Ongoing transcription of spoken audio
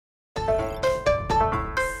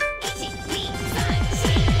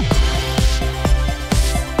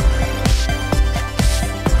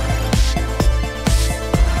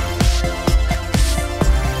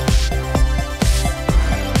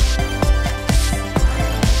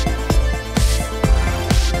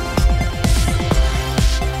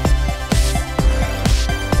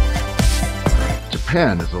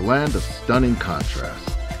Japan is a land of stunning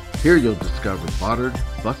contrast. Here you'll discover modern,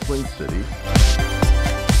 bustling cities,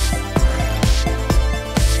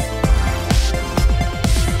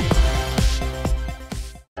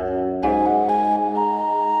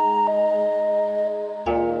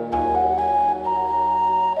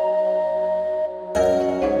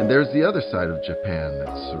 and there's the other side of Japan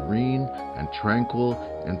that's serene and tranquil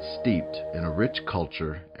and steeped in a rich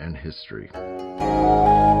culture and history.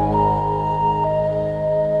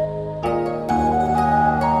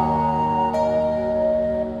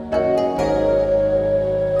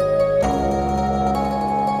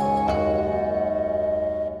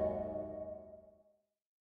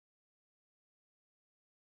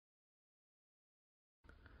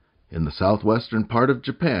 In the southwestern part of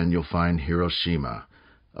Japan, you'll find Hiroshima.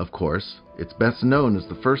 Of course, it's best known as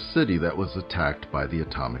the first city that was attacked by the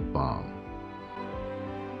atomic bomb.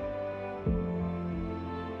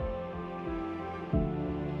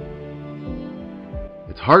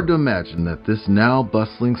 It's hard to imagine that this now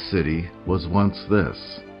bustling city was once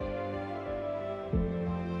this.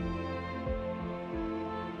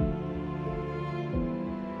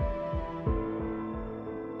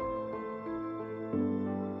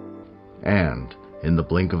 And, in the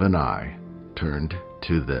blink of an eye, turned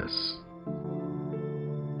to this.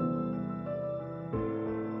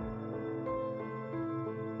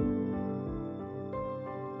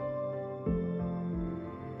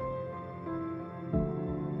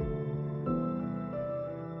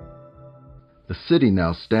 The city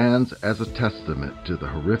now stands as a testament to the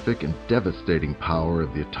horrific and devastating power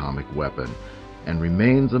of the atomic weapon, and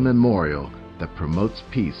remains a memorial that promotes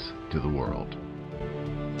peace to the world.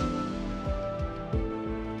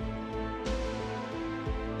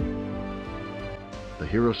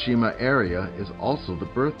 The Hiroshima area is also the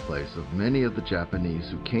birthplace of many of the Japanese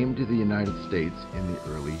who came to the United States in the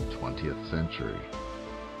early 20th century.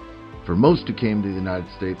 For most who came to the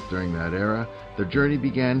United States during that era, their journey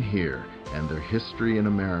began here, and their history in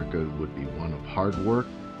America would be one of hard work,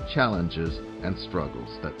 challenges, and struggles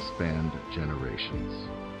that spanned generations.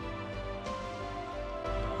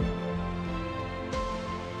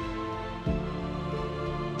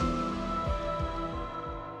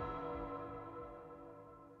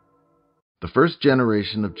 The first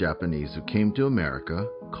generation of Japanese who came to America,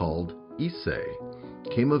 called Issei,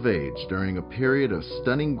 came of age during a period of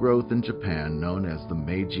stunning growth in Japan known as the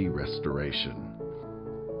Meiji Restoration.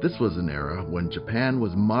 This was an era when Japan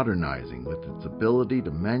was modernizing with its ability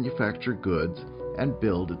to manufacture goods and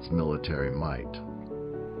build its military might.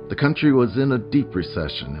 The country was in a deep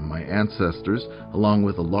recession, and my ancestors, along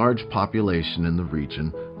with a large population in the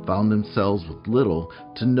region, found themselves with little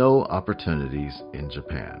to no opportunities in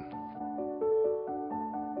Japan.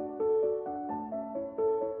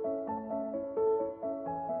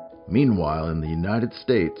 Meanwhile, in the United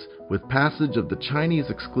States, with passage of the Chinese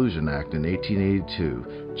Exclusion Act in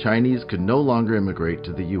 1882, Chinese could no longer immigrate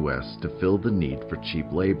to the U.S. to fill the need for cheap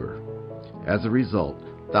labor. As a result,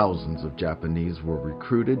 thousands of Japanese were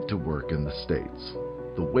recruited to work in the States.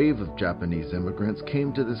 The wave of Japanese immigrants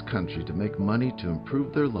came to this country to make money to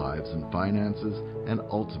improve their lives and finances and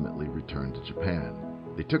ultimately return to Japan.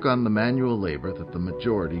 They took on the manual labor that the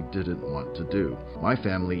majority didn't want to do. My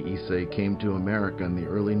family, Issei, came to America in the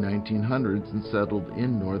early 1900s and settled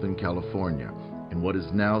in Northern California, in what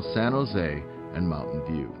is now San Jose and Mountain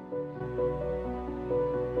View.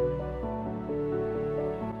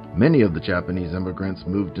 Many of the Japanese immigrants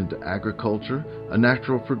moved into agriculture, a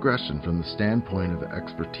natural progression from the standpoint of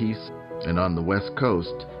expertise, and on the West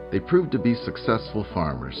Coast, they proved to be successful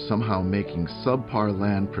farmers, somehow making subpar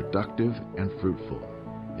land productive and fruitful.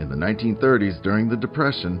 In the 1930s, during the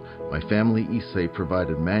Depression, my family Issei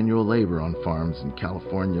provided manual labor on farms in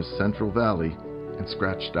California's Central Valley and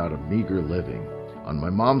scratched out a meager living. On my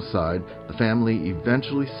mom's side, the family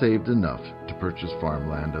eventually saved enough to purchase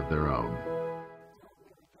farmland of their own.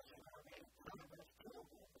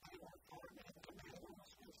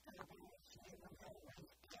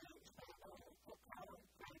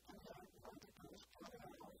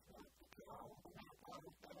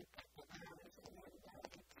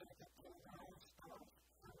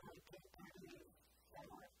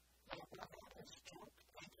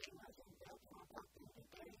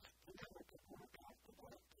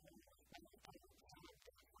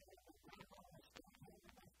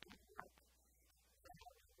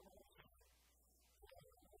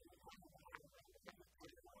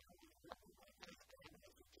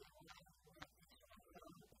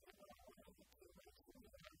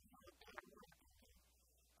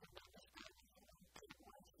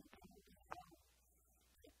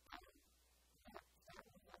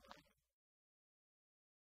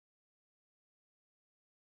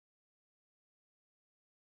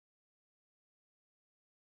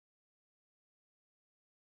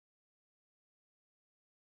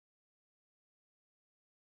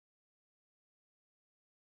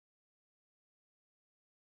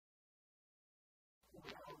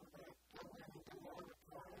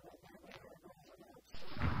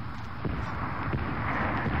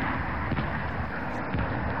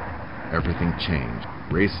 everything changed.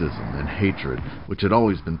 Racism and hatred, which had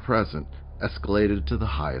always been present, escalated to the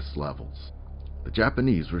highest levels. The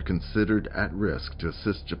Japanese were considered at risk to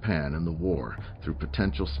assist Japan in the war through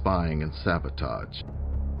potential spying and sabotage.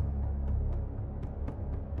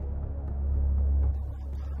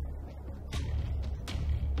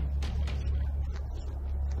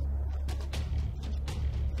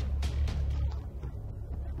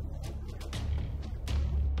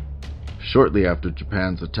 Shortly after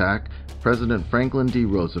Japan's attack, President Franklin D.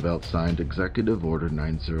 Roosevelt signed Executive Order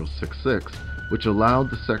 9066, which allowed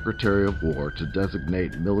the Secretary of War to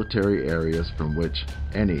designate military areas from which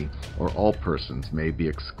any or all persons may be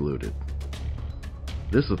excluded.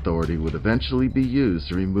 This authority would eventually be used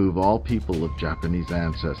to remove all people of Japanese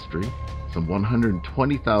ancestry, some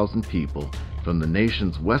 120,000 people, from the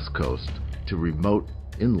nation's west coast to remote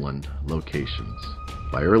inland locations.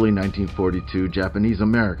 By early 1942, Japanese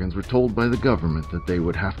Americans were told by the government that they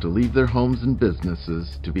would have to leave their homes and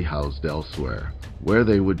businesses to be housed elsewhere. Where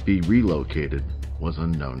they would be relocated was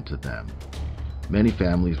unknown to them. Many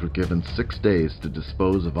families were given 6 days to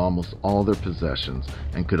dispose of almost all their possessions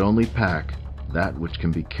and could only pack that which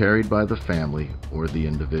can be carried by the family or the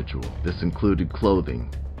individual. This included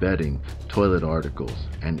clothing, bedding, toilet articles,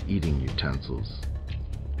 and eating utensils.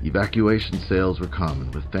 Evacuation sales were common,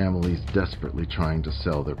 with families desperately trying to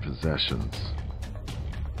sell their possessions.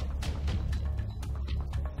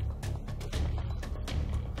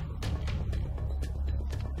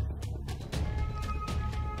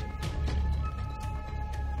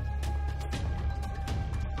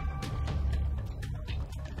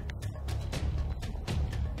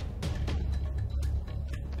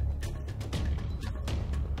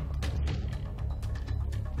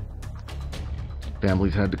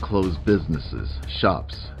 Families had to close businesses,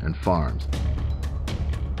 shops, and farms.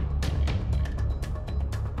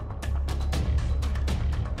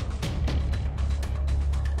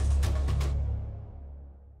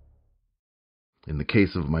 In the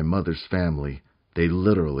case of my mother's family, they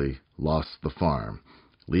literally lost the farm,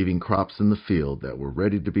 leaving crops in the field that were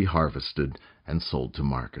ready to be harvested and sold to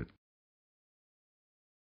market.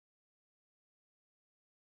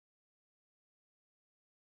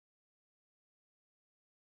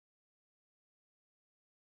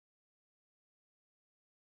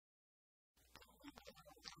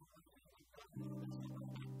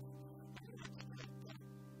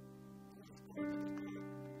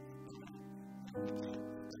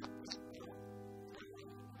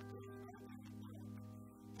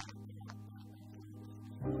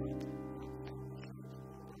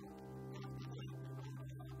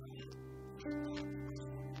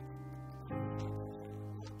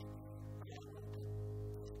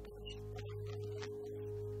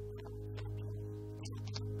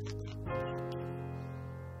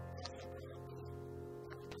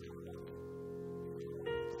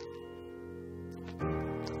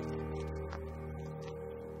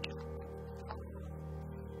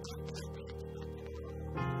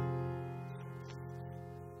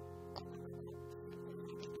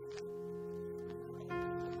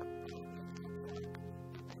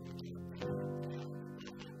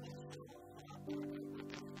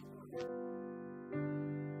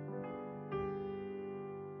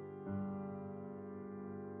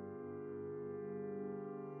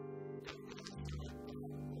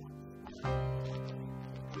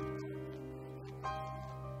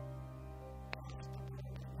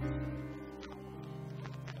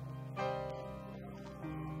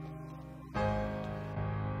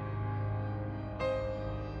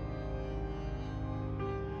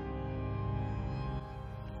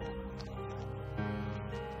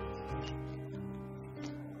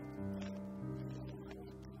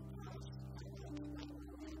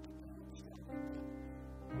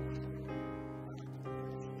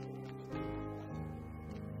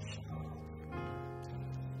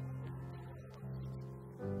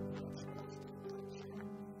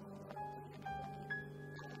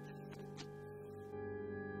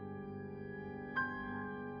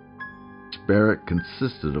 Barrack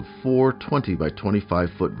consisted of 4 20 by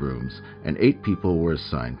 25-foot rooms, and 8 people were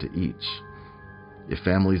assigned to each. If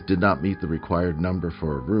families did not meet the required number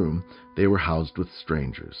for a room, they were housed with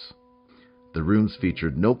strangers. The rooms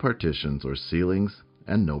featured no partitions or ceilings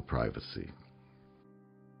and no privacy.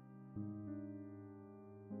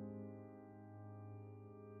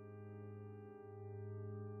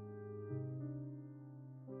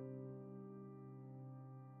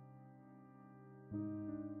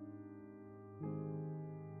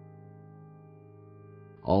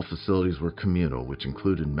 All facilities were communal, which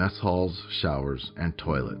included mess halls, showers, and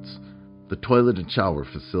toilets. The toilet and shower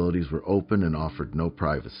facilities were open and offered no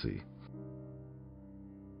privacy.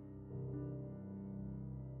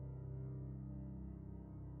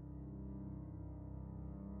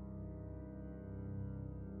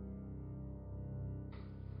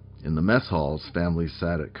 mess halls, families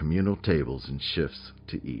sat at communal tables in shifts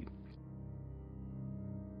to eat.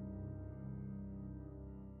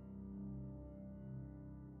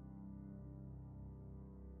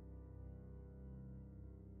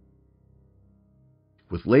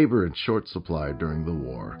 With labor in short supply during the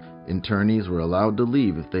war, internees were allowed to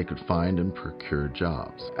leave if they could find and procure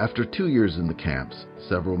jobs. After 2 years in the camps,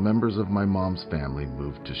 several members of my mom's family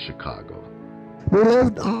moved to Chicago. We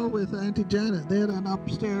lived all with Auntie Janet. They had an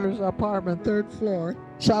upstairs apartment, 3rd floor,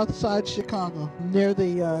 south side Chicago, near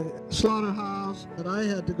the slaughterhouse. But I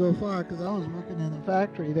had to go far because I was working in the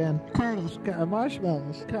factory then. Curtis,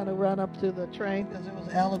 marshmallows, kind of run up to the train because it was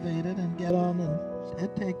elevated and get on, and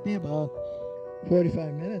it'd take me about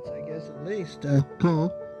 45 minutes, I guess, at least, to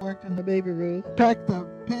go. Worked in the Baby Ruth, packed the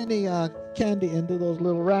penny candy into those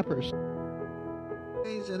little wrappers.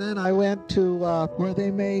 And then I went to where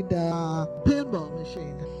they made pinball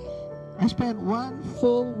machine. I spent 1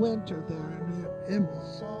 full winter there, and it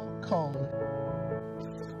was so cold.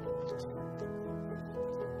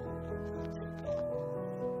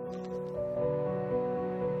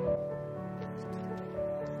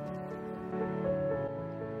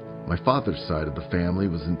 My father's side of the family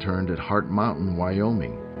was interned at Hart Mountain,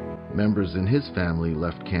 Wyoming. Members in his family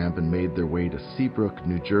left camp and made their way to Seabrook,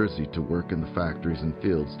 New Jersey to work in the factories and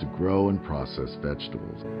fields to grow and process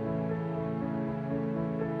vegetables.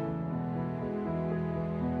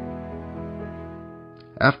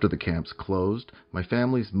 After the camps closed, my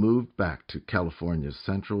families moved back to California's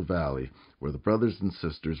Central Valley, where the brothers and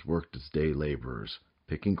sisters worked as day laborers,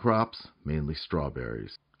 picking crops, mainly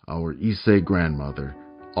strawberries. Our Issei grandmother,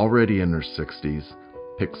 already in her 60s,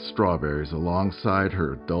 picked strawberries alongside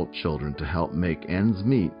her adult children to help make ends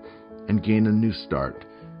meet and gain a new start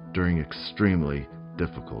during extremely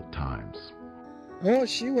difficult times. Oh,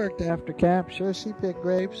 she worked after camp. Sure, she picked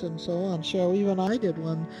grapes and so on. Sure, even I did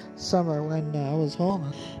one summer when I was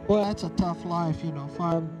home. Boy, that's a tough life,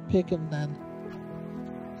 farm picking then.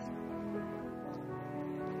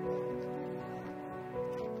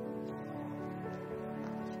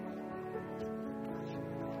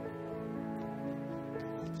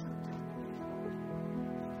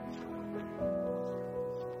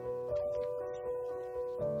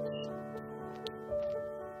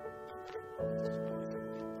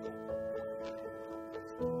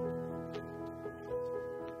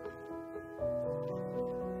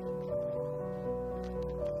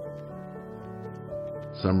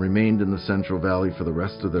 Some remained in the Central Valley for the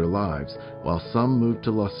rest of their lives, while some moved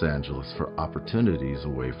to Los Angeles for opportunities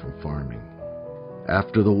away from farming.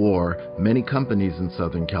 After the war, many companies in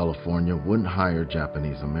Southern California wouldn't hire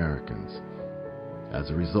Japanese Americans.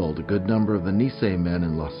 As a result, a good number of the Nisei men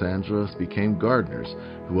in Los Angeles became gardeners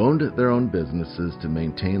who owned their own businesses to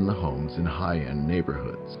maintain the homes in high-end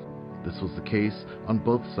neighborhoods. This was the case on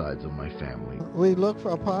both sides of my family. We looked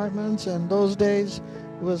for apartments, and those days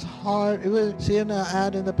it was hard. It was seeing an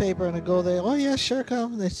ad in the paper and go there. Oh yeah, sure,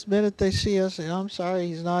 come. The minute they see us, say, I'm sorry,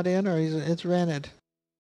 he's not in, or it's rented.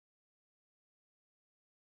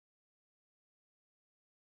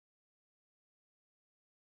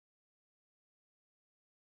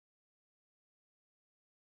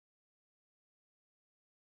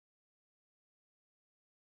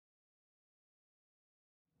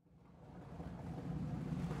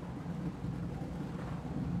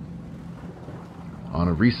 On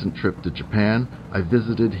a recent trip to Japan, I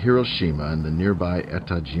visited Hiroshima and the nearby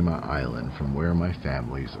Etajima Island, from where my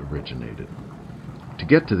families originated. To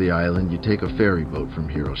get to the island, you take a ferry boat from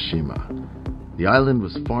Hiroshima. The island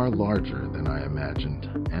was far larger than I imagined,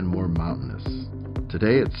 and more mountainous.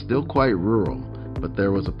 Today it's still quite rural, but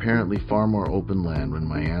there was apparently far more open land when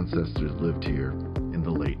my ancestors lived here in the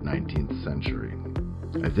late 19th century.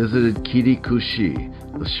 I visited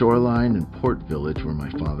Kirikushi, the shoreline and port village where my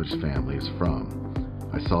father's family is from.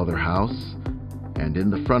 I saw their house, and in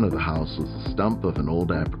the front of the house was the stump of an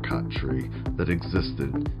old apricot tree that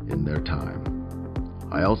existed in their time.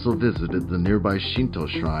 I also visited the nearby Shinto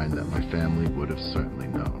shrine that my family would have certainly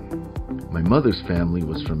known. My mother's family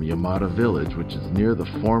was from Yamata Village, which is near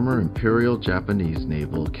the former Imperial Japanese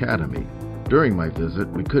Naval Academy. During my visit,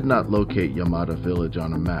 we could not locate Yamata Village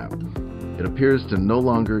on a map. It appears to no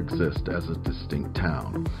longer exist as a distinct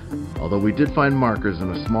town, although we did find markers in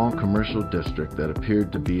a small commercial district that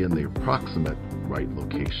appeared to be in the approximate right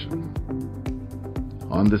location.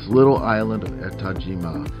 On this little island of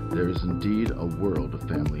Etajima, there is indeed a world of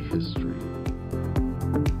family history.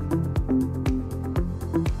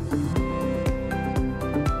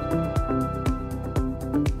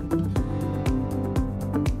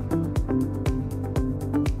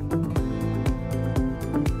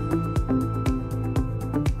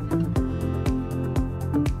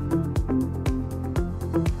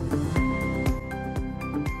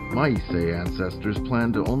 My Issei ancestors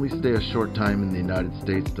planned to only stay a short time in the United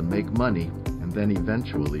States to make money and then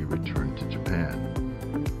eventually return to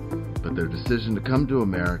Japan. But their decision to come to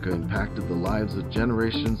America impacted the lives of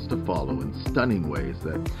generations to follow in stunning ways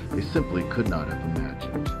that they simply could not have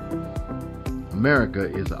imagined. America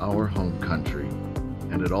is our home country,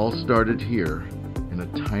 and it all started here in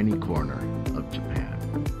a tiny corner